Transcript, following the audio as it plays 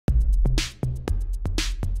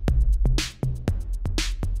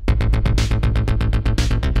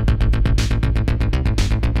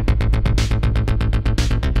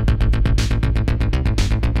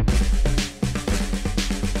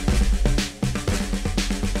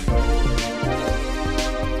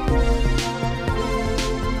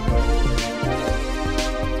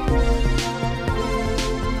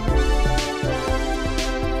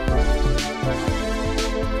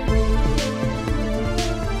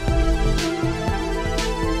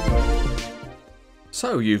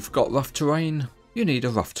So you've got rough terrain, you need a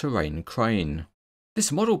rough terrain crane.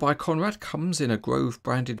 This model by Conrad comes in a Grove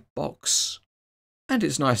branded box, and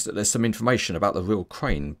it's nice that there's some information about the real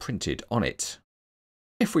crane printed on it.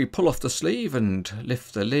 If we pull off the sleeve and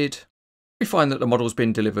lift the lid, we find that the model's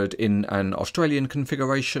been delivered in an Australian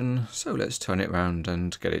configuration, so let's turn it around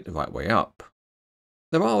and get it the right way up.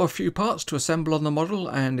 There are a few parts to assemble on the model,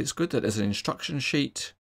 and it's good that there's an instruction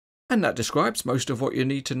sheet, and that describes most of what you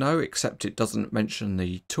need to know, except it doesn't mention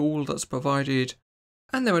the tool that's provided,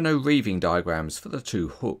 and there are no reeving diagrams for the two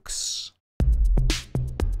hooks.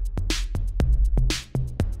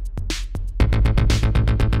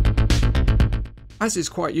 As is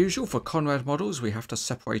quite usual for Conrad models, we have to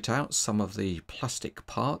separate out some of the plastic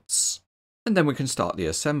parts, and then we can start the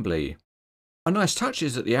assembly. A nice touch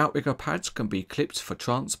is that the outrigger pads can be clipped for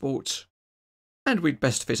transport, and we'd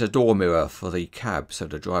best fit a door mirror for the cab so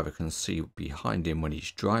the driver can see behind him when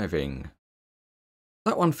he's driving.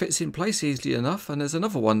 That one fits in place easily enough, and there's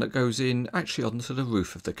another one that goes in actually onto the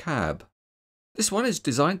roof of the cab. This one is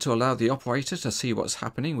designed to allow the operator to see what's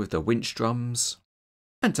happening with the winch drums,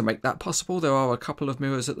 and to make that possible there are a couple of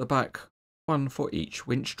mirrors at the back, one for each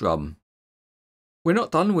winch drum. We're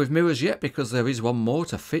not done with mirrors yet because there is one more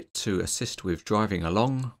to fit to assist with driving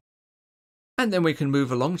along. And then we can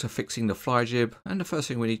move along to fixing the fly jib, and the first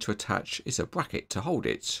thing we need to attach is a bracket to hold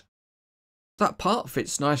it. That part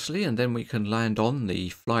fits nicely, and then we can land on the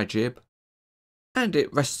fly jib, and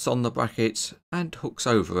it rests on the bracket and hooks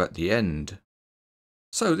over at the end.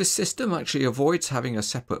 So this system actually avoids having a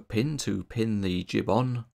separate pin to pin the jib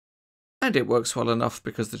on, and it works well enough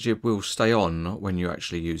because the jib will stay on when you're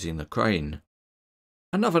actually using the crane.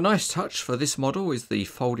 Another nice touch for this model is the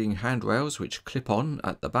folding handrails which clip on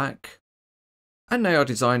at the back, and they are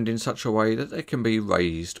designed in such a way that they can be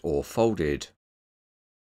raised or folded.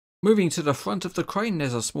 Moving to the front of the crane,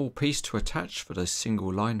 there's a small piece to attach for the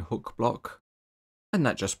single line hook block, and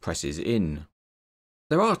that just presses in.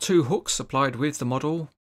 There are two hooks supplied with the model,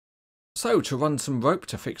 so to run some rope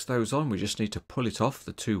to fix those on we just need to pull it off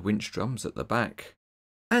the two winch drums at the back.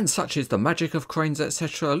 And such is the magic of cranes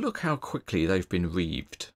etc, look how quickly they've been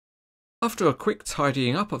reeved. After a quick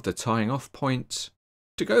tidying up of the tying off point,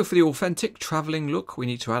 to go for the authentic travelling look we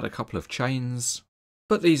need to add a couple of chains,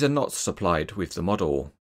 but these are not supplied with the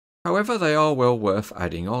model. However, they are well worth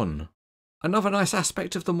adding on. Another nice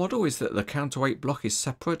aspect of the model is that the counterweight block is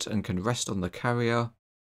separate and can rest on the carrier,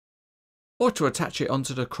 or to attach it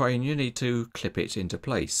onto the crane you need to clip it into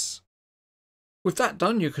place. With that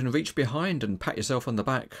done, you can reach behind and pat yourself on the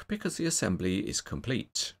back because the assembly is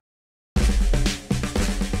complete.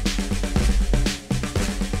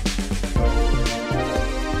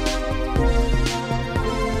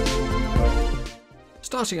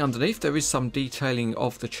 Starting underneath, there is some detailing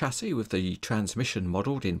of the chassis with the transmission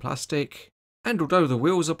modelled in plastic, and although the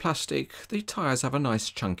wheels are plastic, the tyres have a nice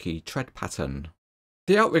chunky tread pattern.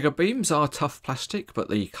 The outrigger beams are tough plastic, but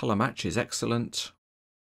the colour match is excellent.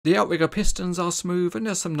 The outrigger pistons are smooth, and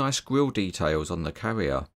there's some nice grille details on the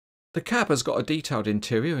carrier. The cab has got a detailed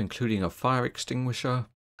interior including a fire extinguisher,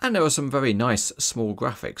 and there are some very nice small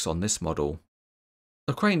graphics on this model.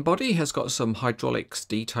 The crane body has got some hydraulics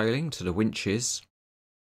detailing to the winches.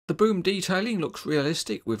 The boom detailing looks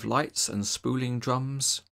realistic with lights and spooling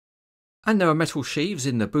drums, and there are metal sheaves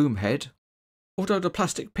in the boom head, although the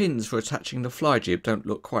plastic pins for attaching the fly jib don't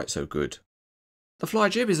look quite so good. The fly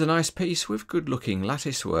jib is a nice piece with good looking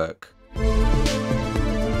lattice work.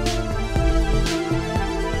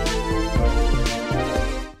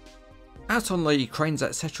 Out on the Cranes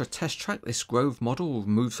etc test track, this Grove model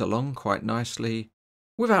moves along quite nicely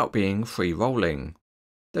without being free rolling.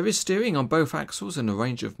 There is steering on both axles and the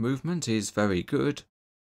range of movement is very good,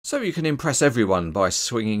 so you can impress everyone by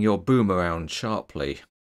swinging your boom around sharply.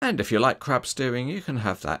 And if you like crab steering, you can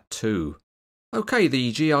have that too. Okay,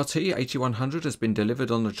 the GRT8100 has been delivered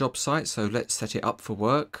on the job site, so let's set it up for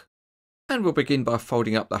work. And we'll begin by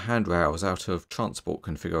folding up the handrails out of transport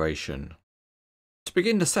configuration. To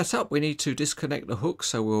begin the setup, we need to disconnect the hooks,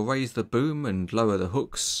 so we'll raise the boom and lower the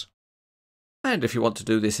hooks. And if you want to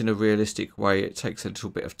do this in a realistic way, it takes a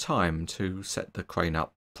little bit of time to set the crane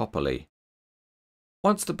up properly.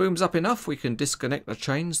 Once the boom's up enough, we can disconnect the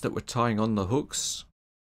chains that we're tying on the hooks,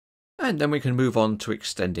 and then we can move on to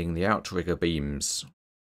extending the outrigger beams.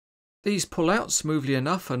 These pull out smoothly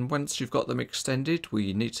enough, and once you've got them extended,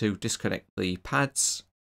 we need to disconnect the pads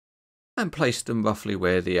and place them roughly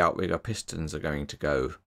where the outrigger pistons are going to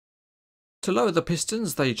go. To lower the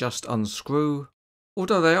pistons, they just unscrew,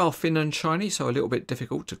 although they are thin and shiny, so a little bit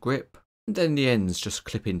difficult to grip, and then the ends just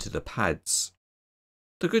clip into the pads.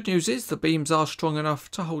 The good news is the beams are strong enough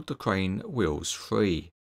to hold the crane wheels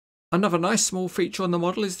free. Another nice small feature on the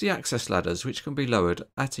model is the access ladders, which can be lowered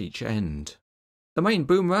at each end. The main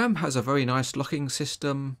boom ram has a very nice locking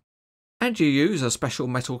system, and you use a special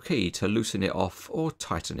metal key to loosen it off or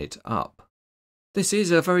tighten it up. This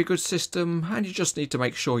is a very good system, and you just need to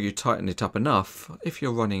make sure you tighten it up enough if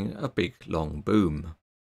you're running a big long boom.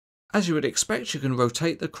 As you would expect, you can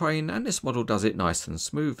rotate the crane, and this model does it nice and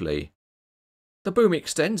smoothly. The boom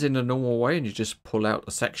extends in the normal way and you just pull out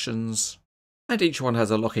the sections, and each one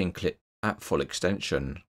has a locking clip at full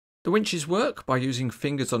extension. The winches work by using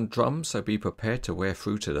fingers on drums, so be prepared to wear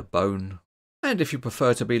through to the bone. And if you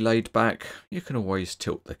prefer to be laid back, you can always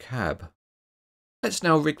tilt the cab. Let's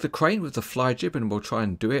now rig the crane with the fly jib, and we'll try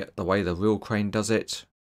and do it the way the real crane does it.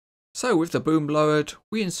 So with the boom lowered,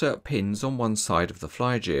 we insert pins on one side of the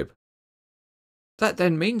fly jib. That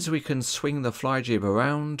then means we can swing the fly jib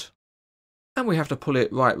around, and we have to pull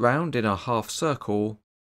it right round in a half circle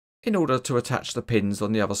in order to attach the pins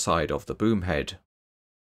on the other side of the boom head.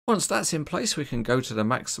 Once that's in place, we can go to the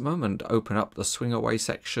maximum and open up the swing away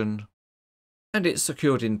section, and it's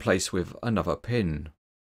secured in place with another pin.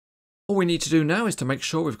 All we need to do now is to make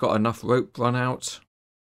sure we've got enough rope run out,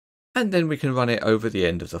 and then we can run it over the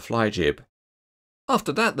end of the fly jib.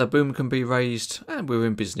 After that, the boom can be raised and we're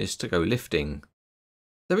in business to go lifting.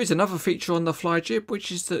 There is another feature on the fly jib, which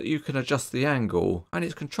is that you can adjust the angle, and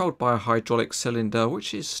it's controlled by a hydraulic cylinder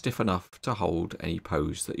which is stiff enough to hold any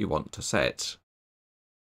pose that you want to set.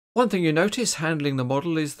 One thing you notice handling the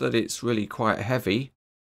model is that it's really quite heavy.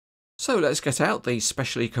 So let's get out the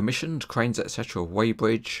specially commissioned Cranes etc.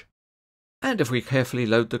 weighbridge, and if we carefully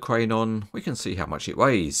load the crane on, we can see how much it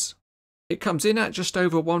weighs. It comes in at just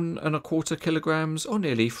over 1¼ kilograms, or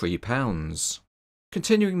nearly 3 pounds.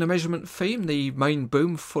 Continuing the measurement theme, the main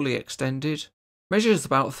boom fully extended measures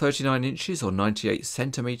about 39 inches or 98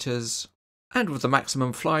 centimetres, and with the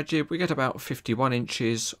maximum fly jib we get about 51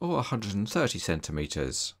 inches or 130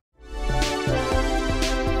 centimetres.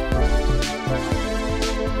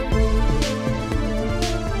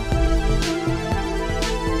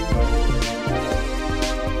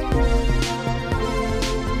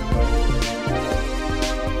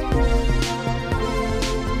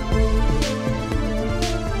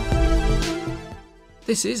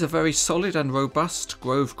 This is a very solid and robust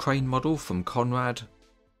Grove crane model from Conrad,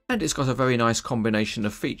 and it's got a very nice combination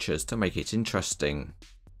of features to make it interesting.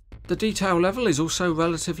 The detail level is also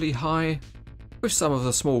relatively high, with some of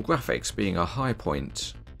the small graphics being a high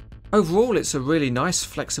point. Overall, it's a really nice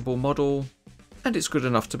flexible model, and it's good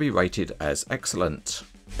enough to be rated as excellent.